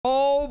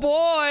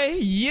boy,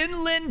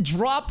 Yinlin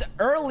dropped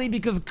early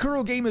because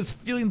Kuro Game is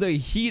feeling the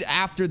heat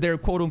after their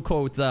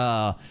quote-unquote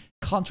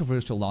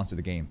controversial launch of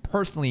the game.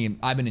 Personally,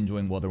 I've been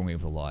enjoying Wuthering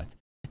Waves a lot.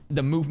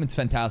 The movement's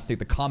fantastic,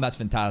 the combat's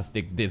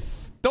fantastic. This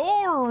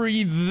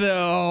story,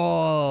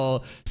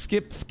 though,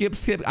 skip.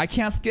 I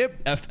can't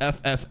skip. F.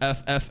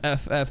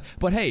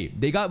 But hey,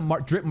 they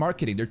got drip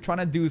marketing. They're trying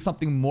to do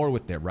something more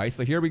with it, right?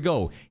 So here we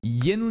go.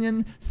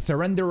 Yinlin,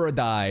 Surrender or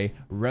Die,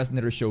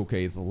 Resonator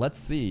Showcase. Let's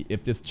see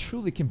if this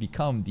truly can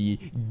become the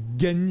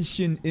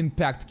Genshin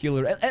Impact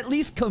killer. At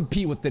least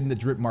compete within the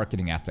drip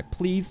marketing aspect,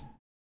 please.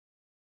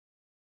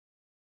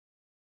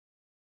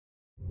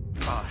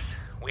 Boss,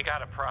 we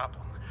got a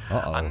problem.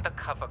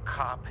 Undercover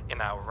cop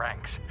in our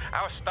ranks.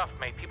 Our stuff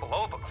made people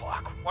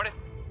overclock. What if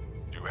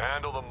you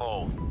handle the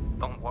mole?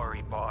 Don't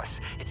worry, boss.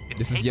 It's been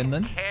this is taken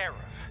Yinlin? care of.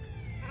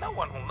 No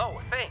one will know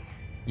a thing.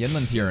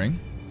 Yinlin's hearing.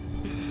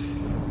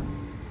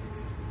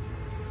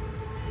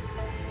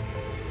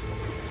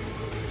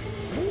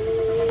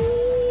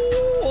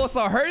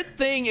 So her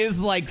thing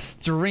is like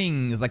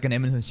strings, like an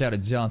Eminence Shadow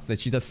Johnson, that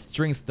she does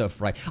string stuff,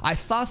 right? I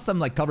saw some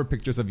like cover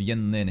pictures of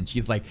Yinlin and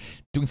she's like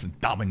doing some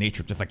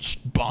dominatrix, just like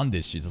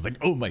bondage. She's just like,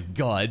 oh my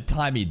god,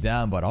 tie me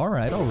down, but all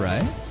right.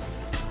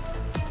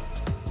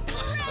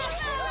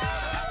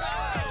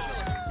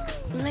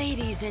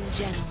 Ladies and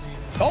gentlemen.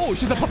 Oh,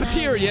 she's a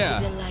puppeteer, yeah.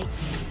 To delight you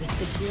with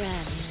the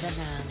grand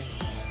finale.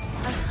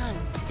 A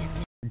hunt in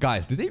the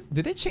Guys, did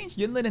they change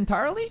Yinlin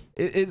entirely?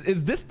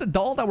 Is this the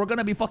doll that we're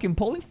gonna be fucking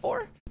pulling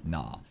for?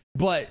 Nah.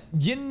 But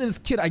Yinlin's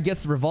kit, I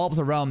guess, revolves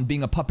around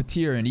being a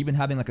puppeteer and even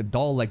having like a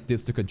doll like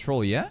this to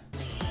control, yeah?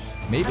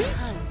 Maybe? A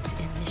hunt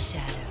in the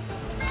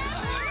shadows.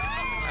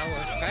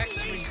 Our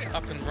factory's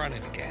up and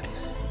running again.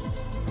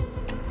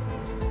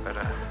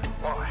 But,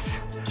 boss.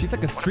 She's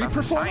like a street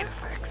performer?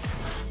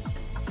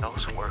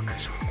 Those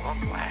workers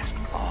won't last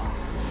long.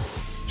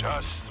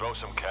 Just throw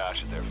some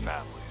cash at their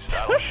families.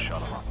 That'll shut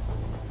them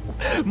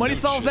up. Money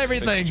solves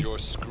everything. Your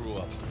screw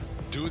up.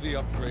 Do the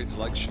upgrades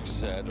like she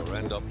said, or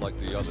end up like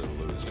the other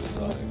losers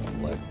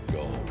I've let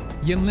go.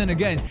 Yinlin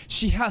again.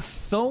 She has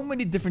so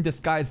many different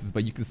disguises,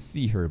 but you can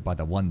see her by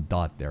the one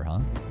dot there,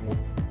 huh?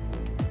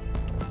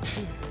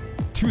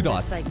 Two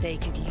dots. Looks like they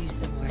could use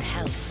some more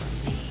help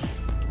from me.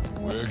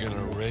 We're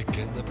gonna rake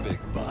in the big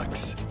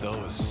bucks.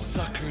 Those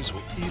suckers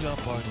will eat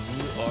up our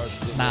new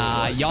arsenal.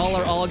 Nah, y'all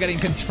are all getting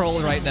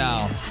controlled right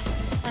now.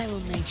 I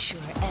will make sure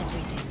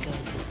everything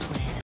goes as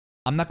planned.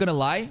 I'm not gonna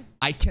lie,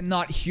 I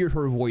cannot hear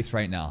her voice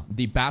right now.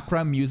 The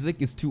background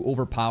music is too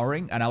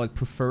overpowering, and I would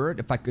prefer it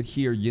if I could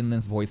hear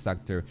Yinlin's voice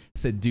actor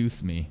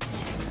seduce me.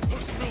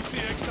 Those filthy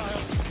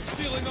exiles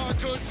stealing our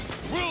goods.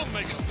 We'll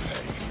make them pay.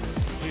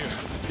 Here,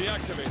 the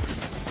activator.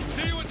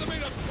 See you at the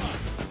meetup spot.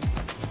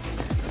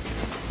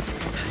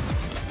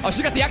 Oh,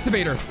 she got the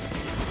activator.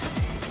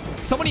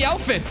 So many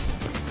outfits.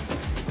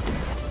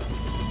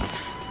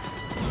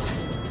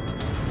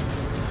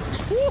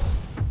 Woo.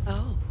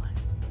 Oh,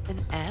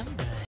 an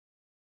ambush.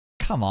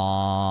 Come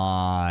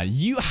on,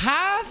 you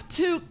have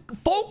to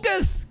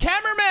focus,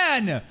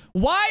 cameraman.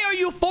 Why are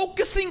you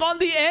focusing on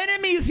the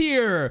enemies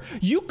here?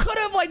 You could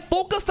have like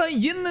focused on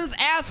Yinlin's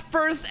ass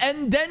first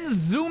and then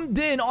zoomed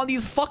in on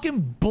these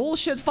fucking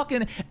bullshit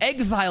fucking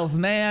exiles,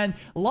 man.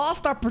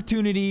 Lost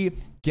opportunity.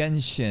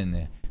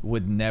 Genshin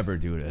would never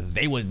do this.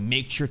 They would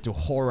make sure to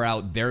whore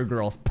out their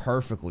girls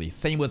perfectly.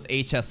 Same with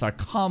HSR.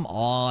 Come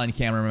on,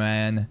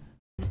 cameraman.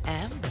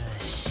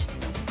 Ambush.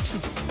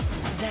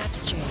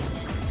 Zapstream.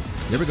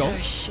 There we go.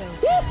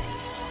 Showtime.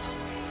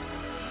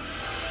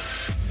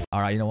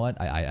 All right, you know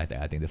what? I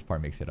think this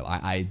part makes it up.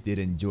 I did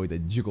enjoy the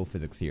jiggle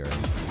physics here.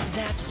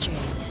 Zapstream.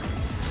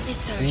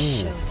 It's our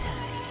showtime.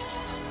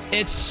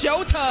 It's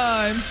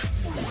showtime.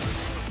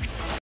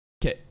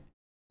 Okay.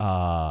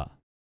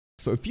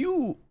 So if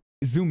you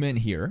zoom in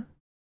here,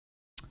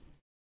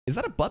 is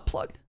that a butt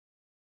plug?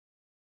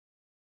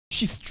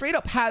 She straight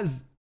up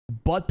has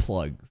butt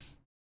plugs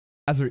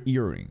as her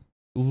earring.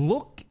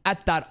 Look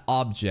at that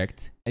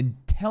object and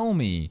tell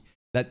me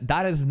that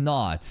that is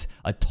not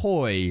a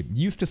toy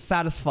used to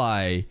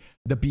satisfy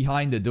the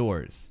behind the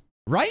doors,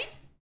 right?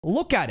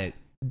 Look at it.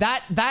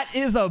 That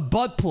is a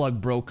butt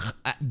plug, bro.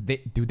 Do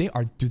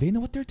they know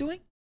what they're doing?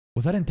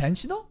 Was that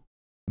intentional?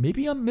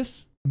 Maybe I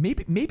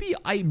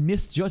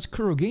misjudged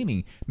Kuro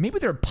Gaming. Maybe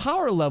their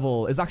power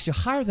level is actually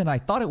higher than I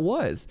thought it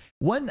was.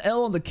 One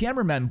L on the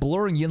cameraman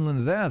blurring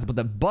Yinlin's ass, but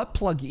the butt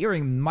plug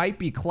earring might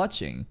be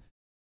clutching.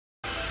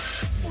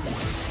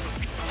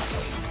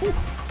 Whew.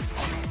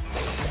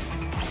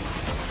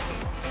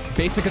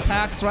 Basic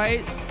attacks,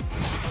 right?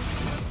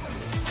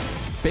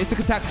 Basic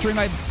attack string,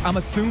 I'm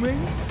assuming.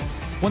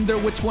 Wonder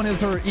which one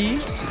is her E?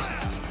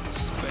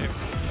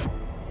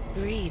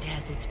 Greed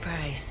has its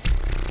price.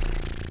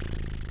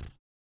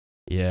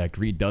 Yeah,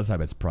 greed does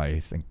have its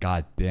price. And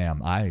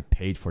goddamn, I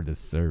paid for this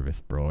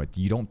service, bro.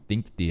 You don't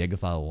think the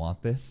exile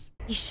want this?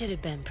 You should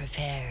have been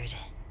prepared.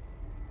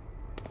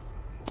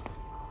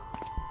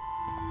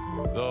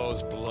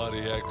 Those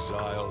bloody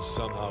exiles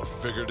somehow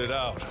figured it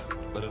out.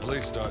 But at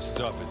least our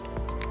stuff is...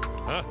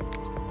 Huh?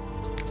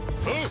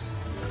 Who?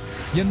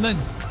 Yinlin.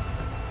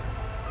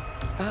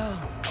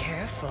 Oh,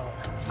 careful.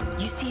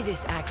 You see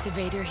this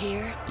activator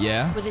here?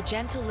 Yeah? With a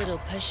gentle little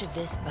push of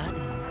this button.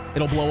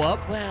 It'll blow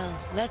up? Well,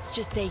 let's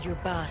just say your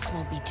boss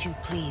won't be too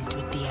pleased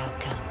with the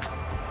outcome.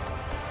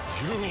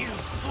 You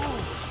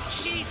fool!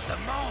 She's the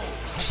mole!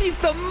 She's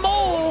the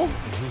mole!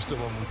 And who's the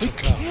one we It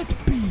took out?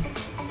 can't be.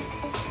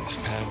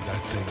 Hand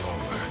that thing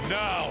over.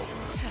 Now!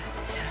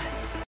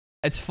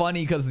 It's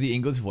funny because the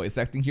English voice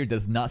acting here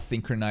does not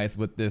synchronize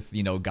with this,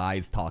 you know,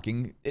 guys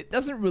talking. It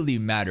doesn't really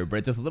matter, but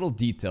it's just little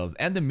details.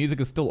 And the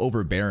music is still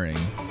overbearing.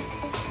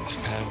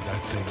 Hand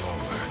that thing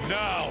over.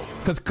 Now!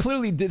 Because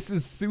clearly this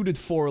is suited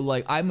for,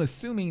 like, I'm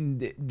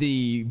assuming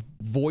the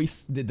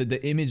voice, the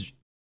image,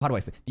 how do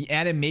I say? The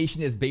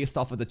animation is based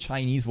off of the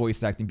Chinese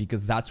voice acting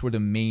because that's where the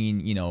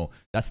main, you know,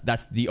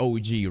 that's the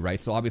OG,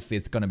 right? So obviously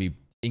it's going to be,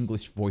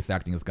 English voice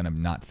acting is going to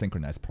not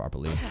synchronize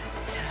properly.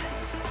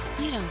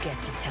 You don't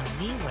get to tell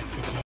me what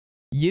to do.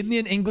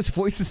 Yinlin English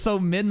voice is so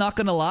mid, not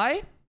gonna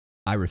lie.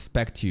 I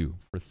respect you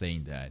for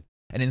saying that.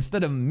 And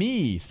instead of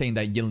me saying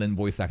that Yinlin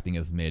voice acting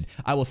is mid,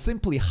 I will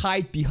simply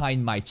hide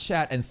behind my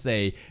chat and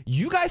say,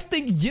 you guys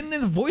think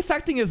Yinlin's voice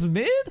acting is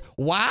mid?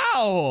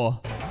 Wow!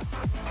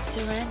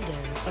 Surrender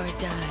or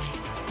die.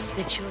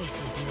 The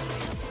choice is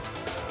yours.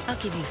 I'll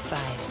give you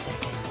 5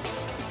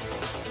 seconds.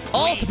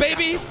 Alt,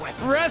 baby!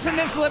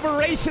 Resonance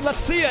liberation, let's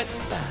see it!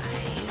 5.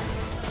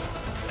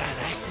 That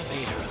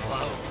activator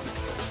alone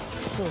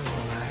 4.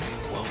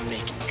 won't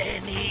make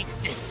any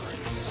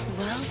difference.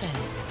 Well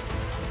then,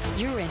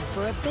 you're in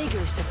for a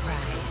bigger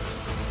surprise.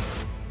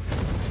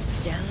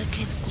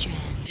 Delicate strand.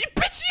 You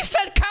bitch, you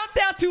said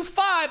countdown to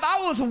 5!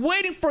 I was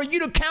waiting for you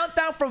to count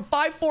down from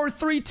 5, 4,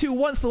 3, 2,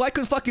 1 so I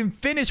could fucking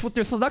finish with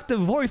your selective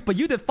voice, but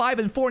you did 5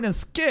 and 4 and then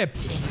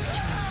skipped.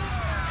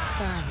 Intertwine.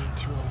 Spawn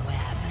into a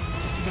web.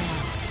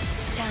 Now,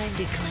 time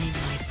to claim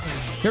my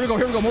prey. Here we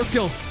go, more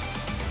skills.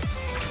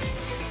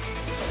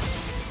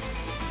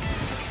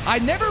 I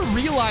never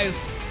realized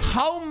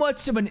how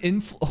much of an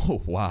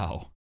oh,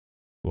 wow.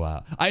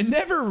 Wow. I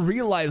never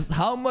realized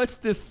how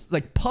much this,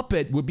 like,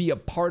 puppet would be a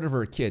part of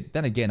her kit.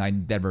 Then again, I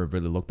never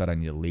really looked at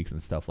any of the leaks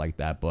and stuff like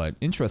that, but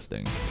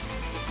interesting.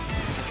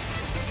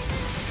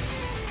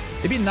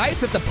 It'd be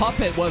nice if the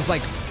puppet was,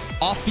 like,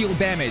 off-field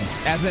damage,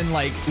 as in,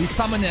 like, we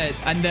summon it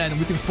and then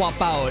we can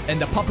swap out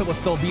and the puppet will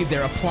still be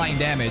there applying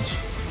damage.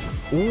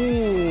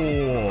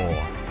 Ooh.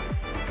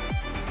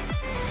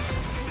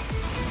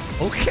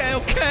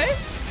 Okay.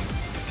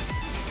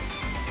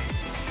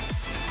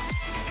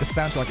 The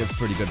soundtrack is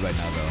pretty good right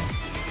now,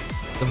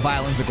 though. The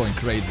violins are going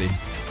crazy.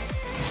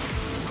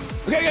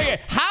 Okay.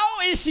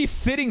 How is she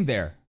sitting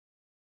there?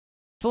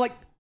 So, like,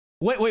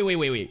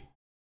 wait.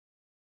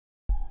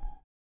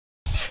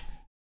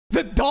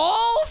 The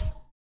dolls?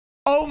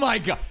 Oh my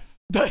god.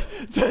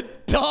 The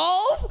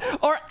dolls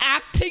are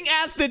acting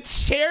as the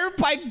chair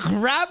by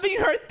grabbing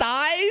her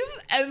thighs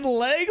and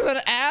legs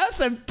and ass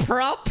and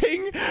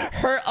propping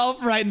her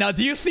up right now.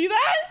 Do you see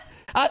that?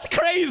 That's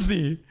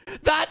crazy.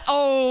 That's,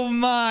 oh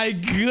my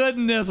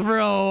goodness,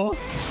 bro.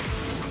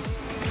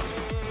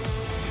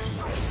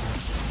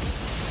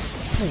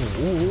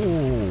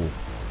 Ooh.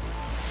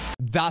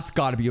 That's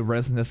gotta be a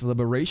Resonance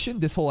Liberation,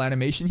 this whole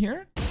animation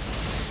here.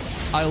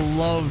 I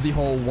love the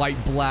whole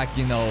white, black,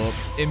 you know,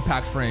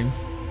 impact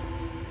frames.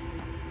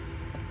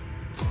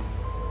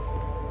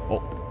 Oh.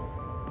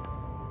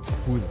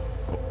 Who's...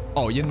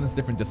 Oh, Yinlin's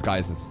different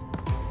disguises.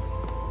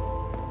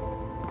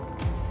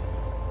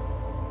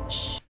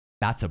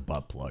 That's a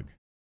butt plug.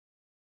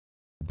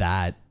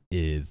 That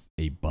is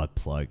a butt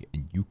plug,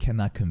 and you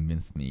cannot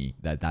convince me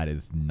that that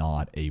is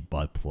not a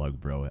butt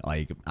plug, bro.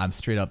 Like, I'm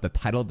straight up, the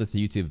title of this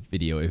YouTube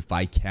video, if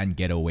I can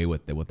get away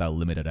with it without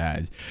limited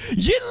ads.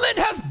 Yinlin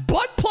has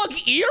butt plug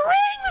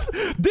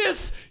earrings?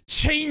 This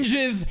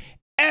changes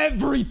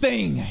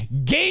everything.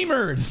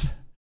 Gamers.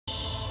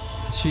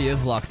 She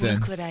is locked in.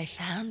 Look what I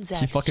found, Zapstring.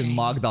 She fucking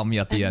mogged on me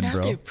at the end,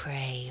 bro. Another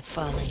prey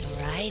falling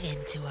right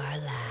into our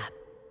lap.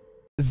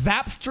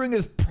 Zapstring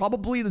is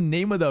probably the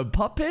name of the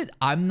puppet.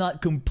 I'm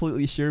not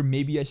completely sure.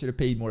 Maybe I should have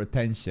paid more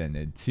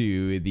attention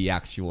to the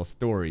actual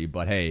story.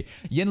 But hey,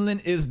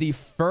 Yinlin is the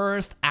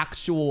first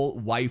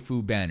actual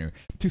waifu banner.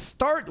 To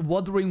start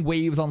Wuthering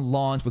Waves on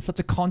launch with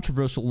such a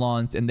controversial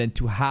launch, and then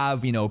to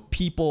have, you know,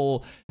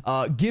 people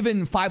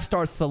given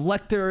 5-star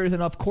selectors,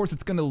 and of course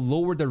it's going to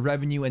lower the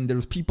revenue, and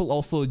there's people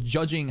also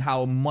judging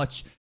how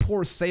much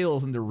poor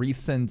sales in the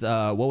recent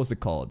what was it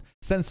called,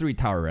 Sensory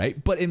Tower,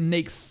 right? But it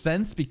makes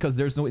sense because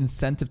there's no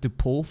incentive to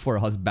pull for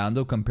a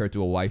husbando compared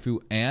to a waifu,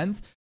 and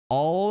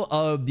all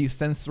of the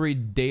sensory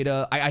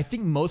data, I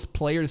think most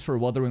players for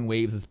Wuthering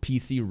Waves is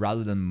PC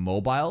rather than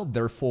mobile,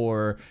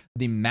 therefore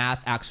the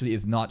math actually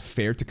is not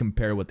fair to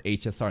compare with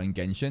HSR and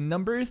Genshin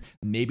numbers.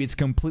 Maybe it's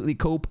completely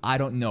cope, I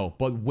don't know,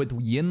 but with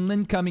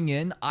Yinlin coming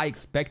in, I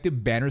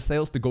expected banner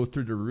sales to go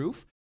through the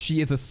roof. She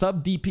is a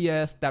sub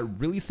DPS that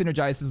really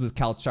synergizes with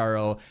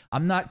Calcharo.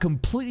 I'm not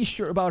completely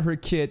sure about her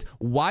kit.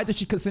 Why does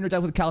she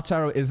synergize with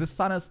Calcharo? Is this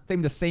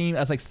the same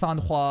as like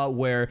Sanhua,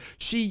 where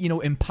she, you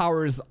know,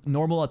 empowers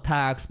normal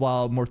attacks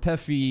while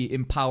Mortefi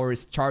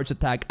empowers charge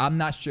attack? I'm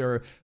not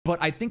sure. But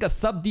I think a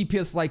sub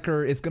DPS like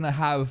her is going to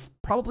have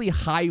probably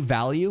high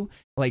value,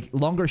 like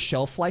longer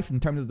shelf life in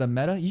terms of the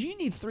meta. You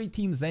need 3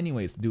 teams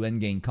anyways to do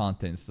endgame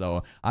content.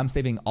 So I'm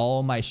saving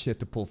all my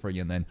shit to pull for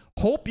Yinlin.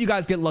 Hope you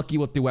guys get lucky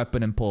with the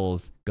weapon and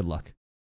pulls. Good luck.